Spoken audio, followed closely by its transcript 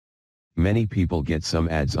Many people get some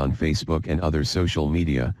ads on Facebook and other social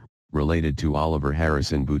media, related to Oliver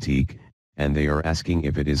Harrison Boutique, and they are asking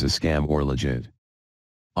if it is a scam or legit.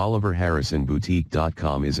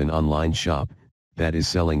 Oliverharrisonboutique.com is an online shop, that is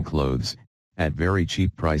selling clothes, at very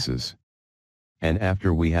cheap prices. And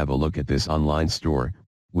after we have a look at this online store,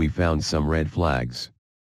 we found some red flags.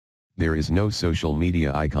 There is no social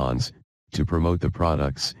media icons, to promote the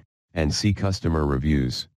products, and see customer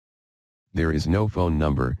reviews. There is no phone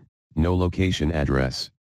number, no location address.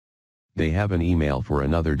 They have an email for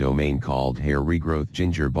another domain called Hair Regrowth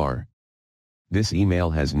Ginger Bar. This email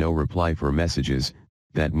has no reply for messages,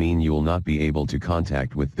 that mean you'll not be able to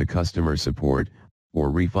contact with the customer support, or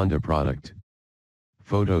refund a product.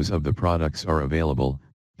 Photos of the products are available,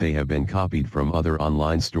 they have been copied from other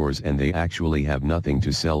online stores and they actually have nothing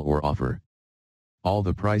to sell or offer. All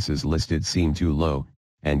the prices listed seem too low,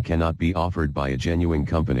 and cannot be offered by a genuine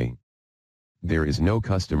company. There is no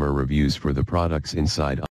customer reviews for the products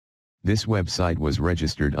inside. This website was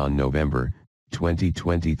registered on November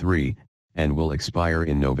 2023, and will expire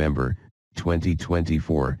in November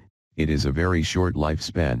 2024, it is a very short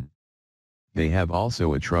lifespan. They have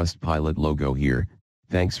also a Trustpilot logo here,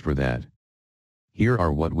 thanks for that. Here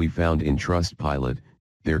are what we found in Trustpilot.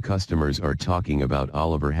 Their customers are talking about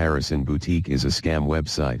Oliver Harrison Boutique is a scam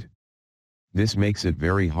website. This makes it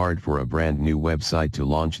very hard for a brand new website to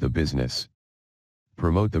launch the business.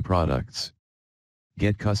 Promote the products.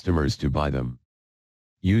 Get customers to buy them.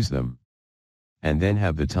 Use them. And then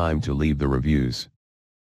have the time to leave the reviews.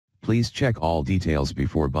 Please check all details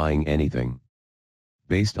before buying anything.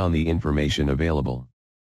 Based on the information available.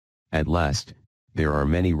 At last, there are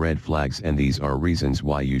many red flags and these are reasons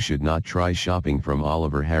why you should not try shopping from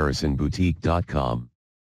Oliverharrisonboutique.com.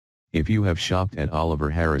 If you have shopped at Oliver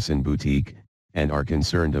Harrison Boutique, and are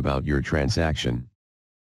concerned about your transaction,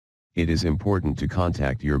 it is important to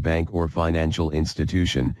contact your bank or financial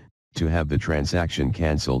institution, to have the transaction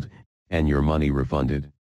cancelled, and your money refunded.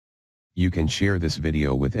 You can share this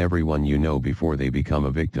video with everyone you know before they become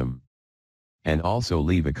a victim. And also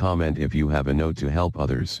leave a comment if you have a note to help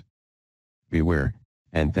others. Beware,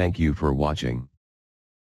 and thank you for watching.